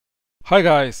Hi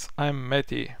guys, I'm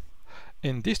Meti.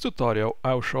 In this tutorial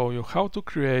I'll show you how to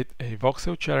create a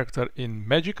voxel character in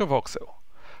MagicaVoxel,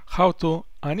 how to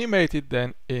animate it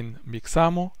then in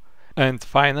Mixamo, and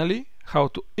finally how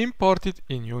to import it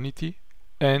in Unity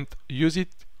and use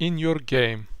it in your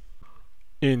game.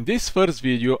 In this first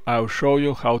video I'll show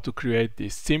you how to create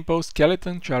this simple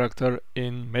skeleton character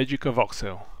in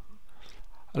MagicaVoxel.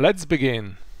 Let's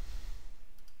begin.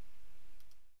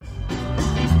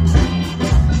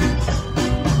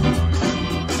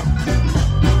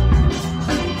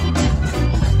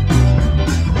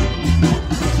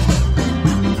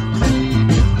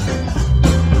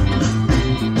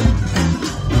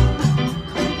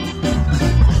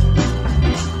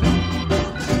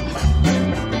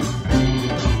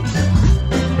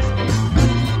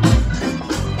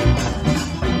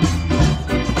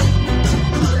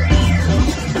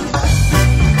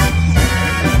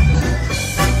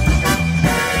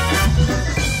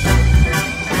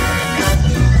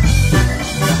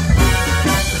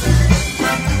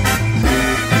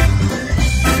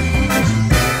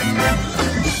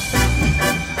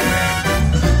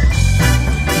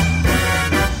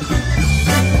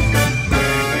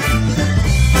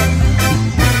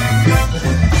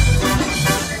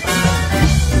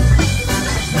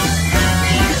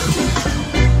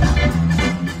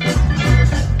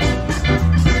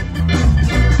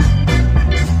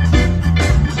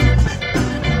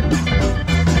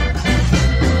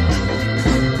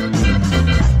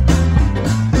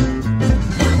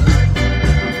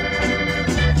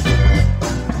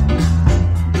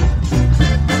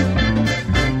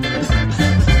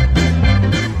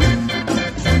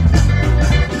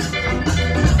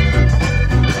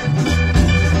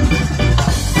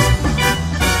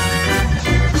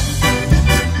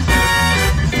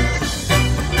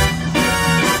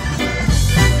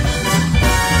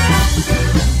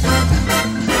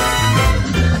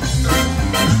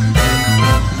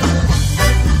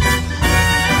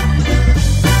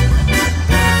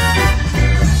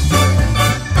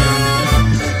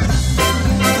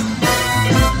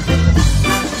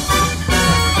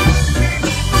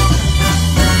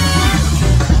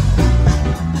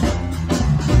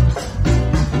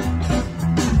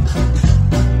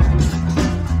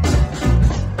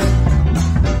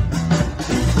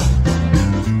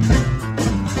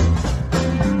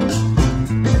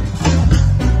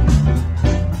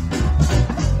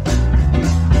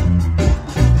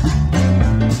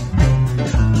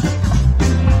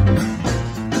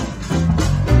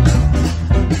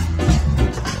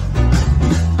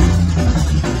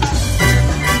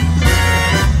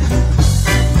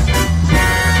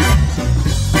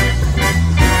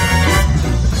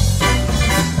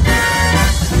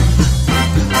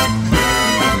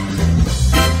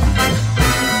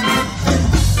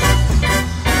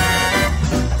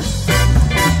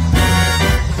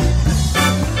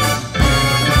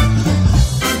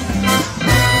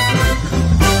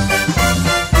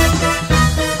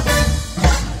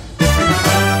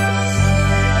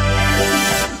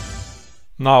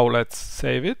 Now let's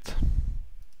save it.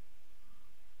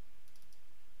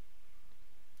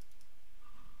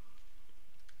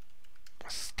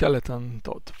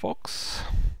 Skeleton.vox.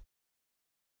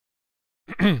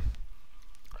 To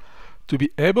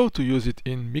be able to use it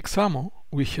in Mixamo,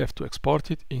 we have to export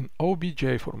it in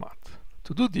OBJ format.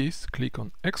 To do this, click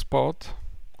on Export,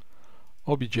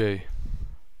 OBJ.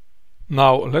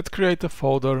 Now let's create a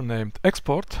folder named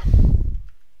Export.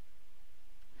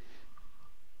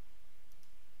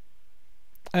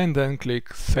 And then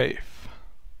click Save.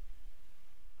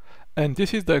 And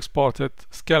this is the exported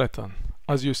skeleton.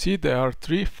 As you see, there are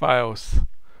three files: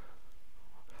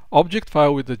 object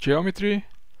file with the geometry,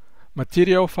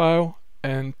 material file,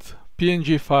 and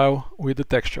PNG file with the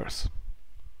textures.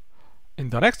 In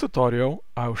the next tutorial,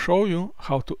 I'll show you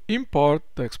how to import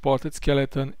the exported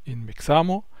skeleton in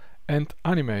Mixamo and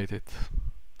animate it.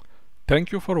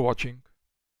 Thank you for watching.